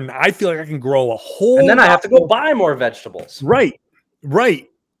garden. I feel like I can grow a whole. And then I have to go buy more vegetables. Right.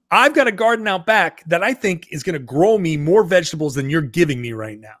 I've got a garden out back that I think is going to grow me more vegetables than you're giving me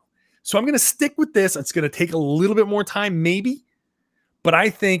right now. So I'm going to stick with this. It's going to take a little bit more time, maybe, but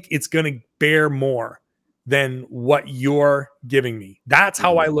I think it's going to bear more than what you're giving me. That's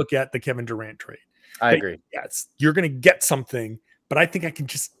how I look at the Kevin Durant trade. I agree. Yes, you're going to get something, but I think I can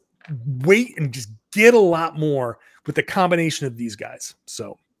just wait and just get a lot more with the combination of these guys.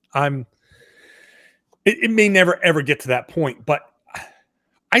 So it may never ever get to that point, but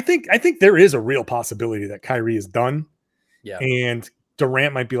I think there is a real possibility that Kyrie is done. Yeah. And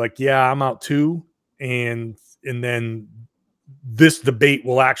Durant might be like, yeah, I'm out too. And then this debate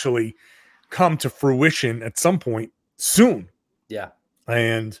will actually come to fruition at some point soon. Yeah.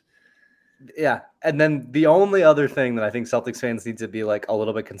 And then the only other thing that I think Celtics fans need to be like a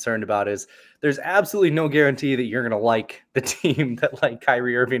little bit concerned about is there's absolutely no guarantee that you're going to like the team that like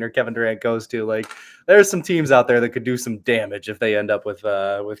Kyrie Irving or Kevin Durant goes to. Like there's some teams out there that could do some damage if they end up with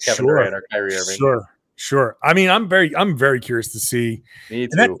Kevin Durant or Kyrie Irving. Sure. I mean, I'm very curious to see. Me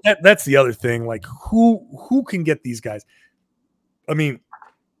too. That's the other thing. Like who can get these guys? I mean,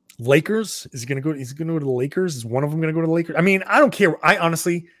 Lakers, is he going to go to the Lakers? Is one of them going to go to the Lakers? I mean, I don't care. I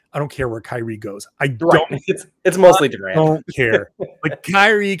don't care where Kyrie goes. It's mostly Durant. I don't care. Like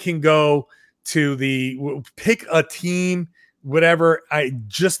Kyrie can go to pick a team, whatever. I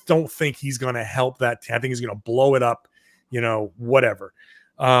just don't think he's going to help that. I think he's going to blow it up, whatever.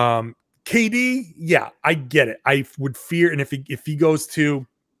 KD, yeah, I get it. I would fear, and if he goes to,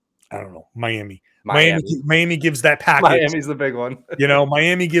 I don't know, Miami gives that package. Miami's the big one.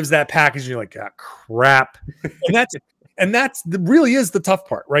 Miami gives that package, and you're like, crap. And that's really is the tough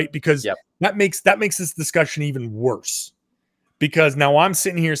part, right? Because that makes this discussion even worse. Because now I'm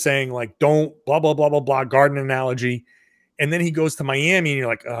sitting here saying like, don't blah blah blah blah blah garden analogy, and then he goes to Miami, and you're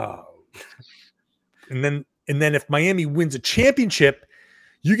like, oh. And then if Miami wins a championship,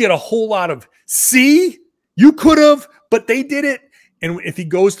 you get a whole lot of see, you could have, but they did it. And if he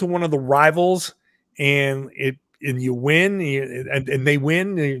goes to one of the rivals and you win and they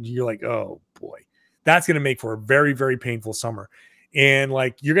win, you're like, oh boy. That's going to make for a very, very painful summer. And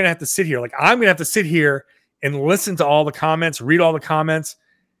like, you're going to have to sit here. Like, I'm going to have to sit here and listen to all the comments, read all the comments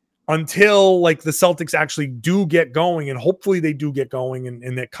until like the Celtics actually do get going. And hopefully they do get going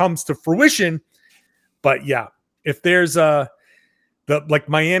and it comes to fruition. But yeah, if there's the like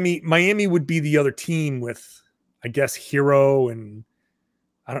Miami would be the other team with, I guess, Hero and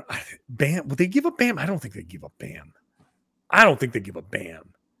Bam. Would they give up Bam? I don't think they give up Bam. I don't think they give up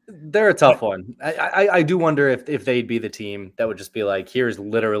Bam. They're a tough one. I do wonder if they'd be the team that would just be like, here's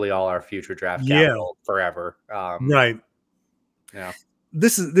literally all our future draft capital forever. Right. Yeah.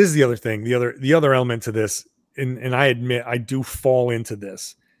 This is the other thing. The other element to this, and I admit I do fall into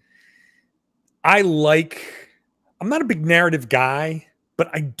this. I'm not a big narrative guy, but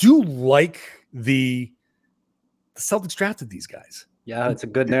I do like the Celtics drafted these guys. Yeah, it's a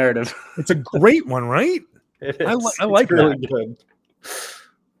good narrative. It's a great one, right? It is. I like really that. Good.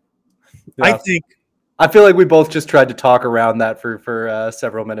 Yeah. I feel like we both just tried to talk around that for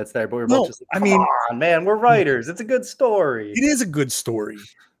several minutes there, but we were both just like, come on, man, we're writers. It's a good story. It is a good story.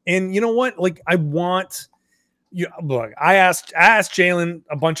 And you know what? Like, look, I asked Jaylen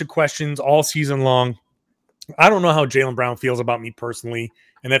a bunch of questions all season long. I don't know how Jaylen Brown feels about me personally,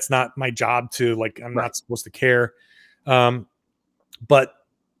 and that's not my job to, like, I'm not supposed to care. But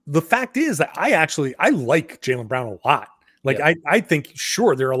the fact is that I like Jaylen Brown a lot. Like, I think,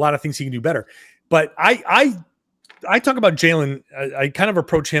 sure, there are a lot of things he can do better. But I talk about Jaylen. I kind of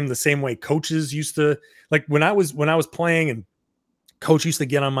approach him the same way coaches used to. Like, when I was playing, and coach used to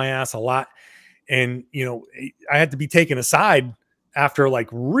get on my ass a lot, and I had to be taken aside after I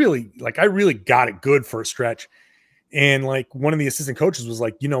really got it good for a stretch. And like, one of the assistant coaches was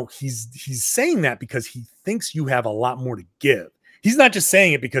like, he's saying that because he thinks you have a lot more to give. He's not just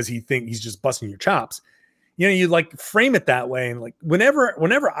saying it because he thinks he's just busting your chops. You like frame it that way. And like, whenever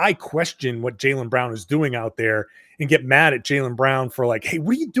I question what Jaylen Brown is doing out there and get mad at Jaylen Brown for like, hey,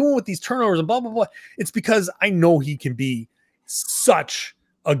 what are you doing with these turnovers and blah, blah, blah. It's because I know he can be such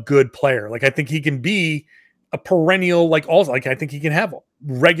a good player. Like, I think he can be a perennial, I think he can have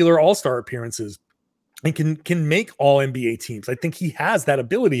regular all-star appearances and can make all NBA teams. I think he has that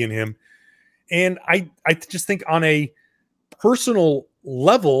ability in him. And I just think on a personal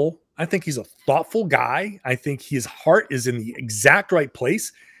level, I think he's a thoughtful guy. I think his heart is in the exact right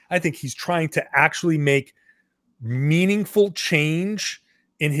place. I think he's trying to actually make meaningful change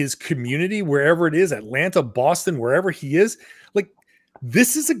in his community, wherever it is, Atlanta, Boston, wherever he is. Like,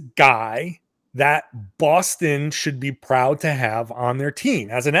 this is a guy that Boston should be proud to have on their team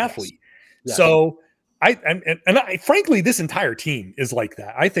as an athlete. Yes. So I frankly, this entire team is like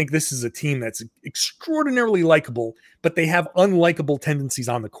that. I think this is a team that's extraordinarily likable, but they have unlikable tendencies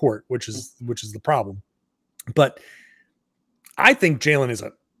on the court, which is the problem. But I think Jaylen is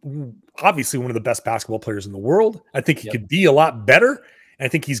obviously one of the best basketball players in the world. I think he could be a lot better. I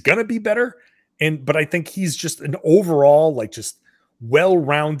think he's going to be better. But I think he's just an overall, like, just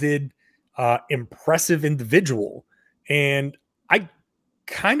well-rounded, impressive individual. And I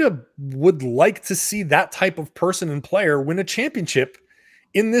kind of would like to see that type of person and player win a championship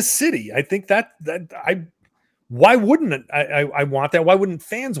in this city. I think why wouldn't I want that? Why wouldn't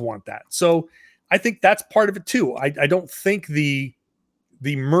fans want that? So I think that's part of it too. I don't think the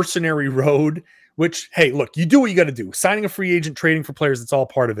mercenary road, which, hey, look, you do what you got to do. Signing a free agent, trading for players, it's all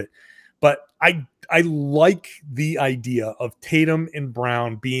part of it. But I like the idea of Tatum and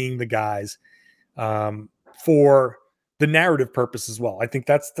Brown being the guys for the narrative purpose as well. I think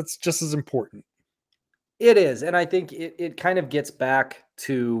that's just as important. It is. And I think it kind of gets back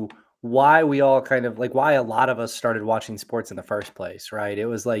to why we all kind of like why a lot of us started watching sports in the first place, right? It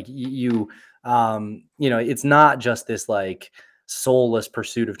was like it's not just this like soulless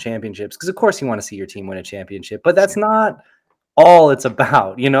pursuit of championships, because of course you want to see your team win a championship, but that's not all it's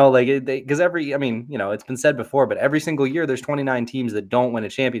about, because it's been said before, but every single year there's 29 teams that don't win a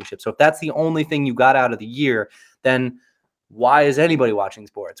championship. So if that's the only thing you got out of the year, then why is anybody watching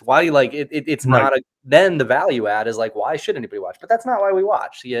sports? Why it's right. Not then the value add is like, why should anybody watch? But that's not why we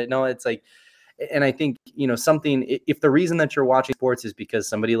watch. It's like, and I think, something, if the reason that you're watching sports is because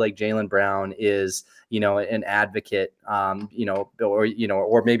somebody like Jaylen Brown is, an advocate,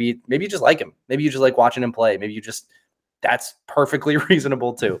 or maybe you just like him. Maybe you just like watching him play. Maybe that's perfectly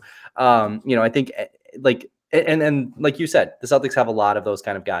reasonable too. I think and like you said, the Celtics have a lot of those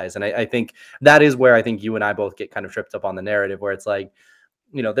kind of guys. And I think that is where I think you and I both get kind of tripped up on the narrative, where it's like,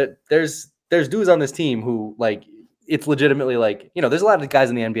 there's dudes on this team who, like, it's legitimately like, there's a lot of guys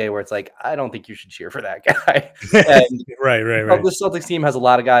in the NBA where it's like, I don't think you should cheer for that guy. And right. The Celtics team has a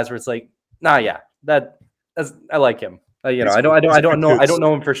lot of guys where it's like, I like him. I don't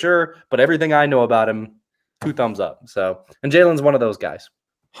know him for sure, but everything I know about him, 2 thumbs up. So, and Jaylen's one of those guys.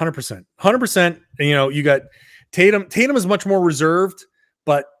 100%. And, you got Tatum. Tatum is much more reserved,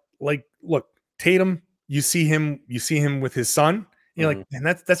 but like, look, Tatum, you see him with his son. You're like,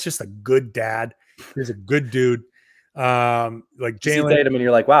 man, that's just a good dad. He's a good dude. Like Jaylen Tatum, and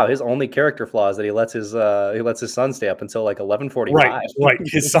you're like, wow, his only character flaw is that he lets his son stay up until like 11:45. Right.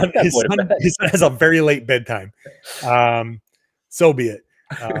 His son has a very late bedtime. So be it.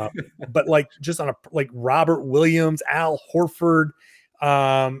 But like just on like Robert Williams, Al Horford,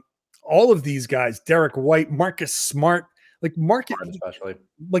 all of these guys, Derek White, Marcus Smart, like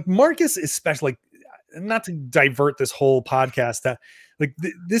Marcus especially, like, not to divert this whole podcast, that like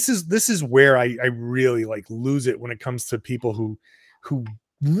this is where I really like lose it when it comes to people who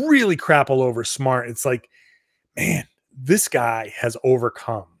really crap all over Smart. It's like, man, this guy has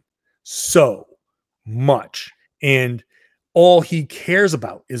overcome so much, and all he cares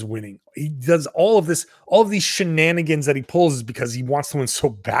about is winning. He does all of these shenanigans that he pulls is because he wants to win so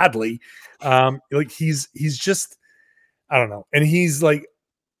badly. Like he's just, I don't know. And he's like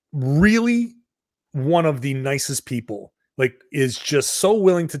really one of the nicest people, like is just so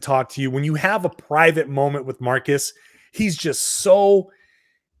willing to talk to you. When you have a private moment with Marcus, he's just so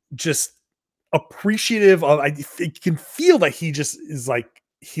appreciative of, I can feel that he just is like,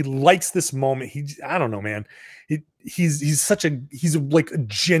 he likes this moment. I don't know, man. He's like a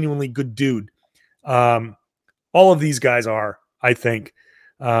genuinely good dude. All of these guys are, I think.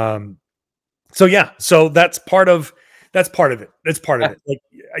 So yeah, so that's part of it. It's part of it. Like,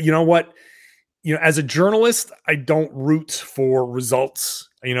 you know what? You know, as a journalist, I don't root for results.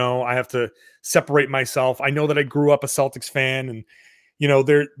 You know, I have to separate myself. I know that I grew up a Celtics fan, and you know,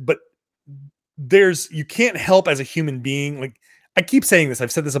 you can't help as a human being. Like, I keep saying this.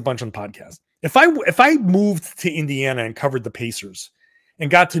 I've said this a bunch on podcasts. If I moved to Indiana and covered the Pacers and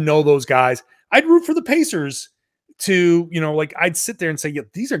got to know those guys, I'd root for the Pacers to, you know, like I'd sit there and say, yeah,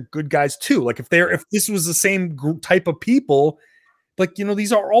 these are good guys too. Like if this was the same type of people, like, you know,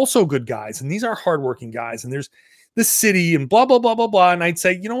 these are also good guys and these are hardworking guys, and there's this city and blah, blah, blah, blah, blah. And I'd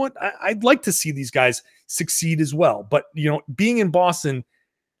say, you know what? I'd like to see these guys succeed as well. But, you know, being in Boston,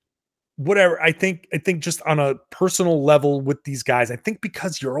 whatever, I think just on a personal level with these guys, I think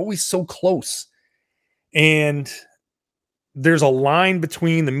because you're always so close and there's a line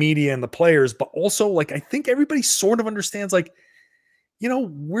between the media and the players, but also like, I think everybody sort of understands, like, you know,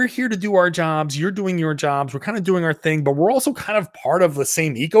 we're here to do our jobs. You're doing your jobs. We're kind of doing our thing, but we're also kind of part of the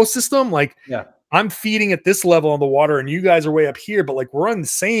same ecosystem. Like, yeah, I'm feeding at this level on the water and you guys are way up here, but like, we're on the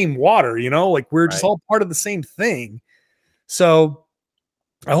same water, you know, like we're just all part of the same thing. So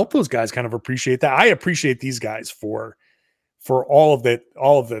I hope those guys kind of appreciate that. I appreciate these guys for all of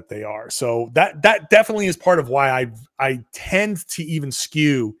that they are. So that definitely is part of why I tend to even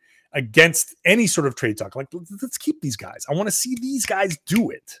skew against any sort of trade talk. Like, let's keep these guys. I want to see these guys do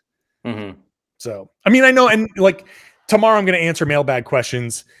it. Mm-hmm. So, I mean, I know, and like tomorrow I'm going to answer mailbag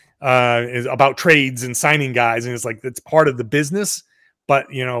questions about trades and signing guys, and it's like it's part of the business.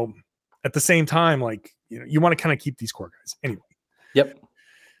 But you know, at the same time, like, you know, you want to kind of keep these core guys anyway. Yep.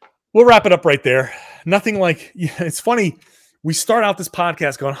 We'll wrap it up right there. Nothing like, it's funny. We start out this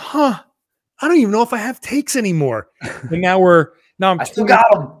podcast going, I don't even know if I have takes anymore. And I still got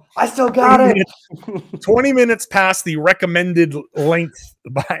them. I still got it. 20 minutes past the recommended length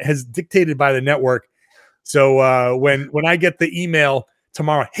as dictated by the network. So when I get the email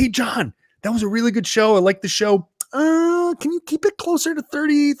tomorrow, hey, John, that was a really good show. I like the show. Can you keep it closer to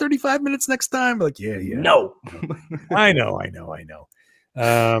 30, 35 minutes next time? Like, yeah. No. I know.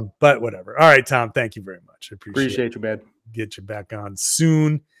 But whatever. All right, Tom, thank you very much. I appreciate you, man. Get you back on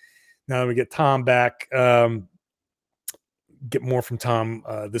soon. Now that we get Tom back, get more from Tom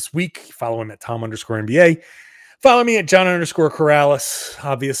this week. Follow him at Tom_NBA. Follow me at John_Karalis.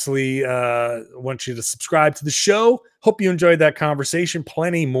 Obviously, want you to subscribe to the show. Hope you enjoyed that conversation.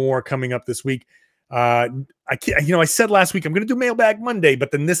 Plenty more coming up this week. I said last week I'm going to do Mailbag Monday,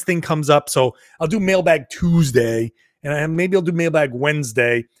 but then this thing comes up, so I'll do Mailbag Tuesday, and maybe I'll do Mailbag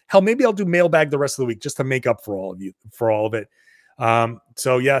Wednesday. Hell, maybe I'll do Mailbag the rest of the week just to make up for all of it.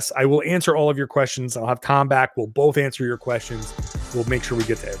 So yes, I will answer all of your questions. I'll have Tom back. We'll both answer your questions. We'll make sure we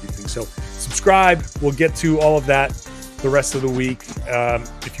get to everything. So subscribe. We'll get to all of that the rest of the week.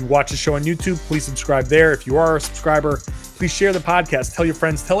 If you watch the show on YouTube, please subscribe there. If you are a subscriber, please share the podcast. Tell your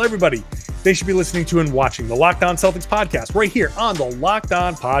friends, tell everybody they should be listening to and watching the Locked On Celtics podcast right here on the Locked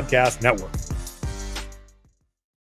On Podcast Network.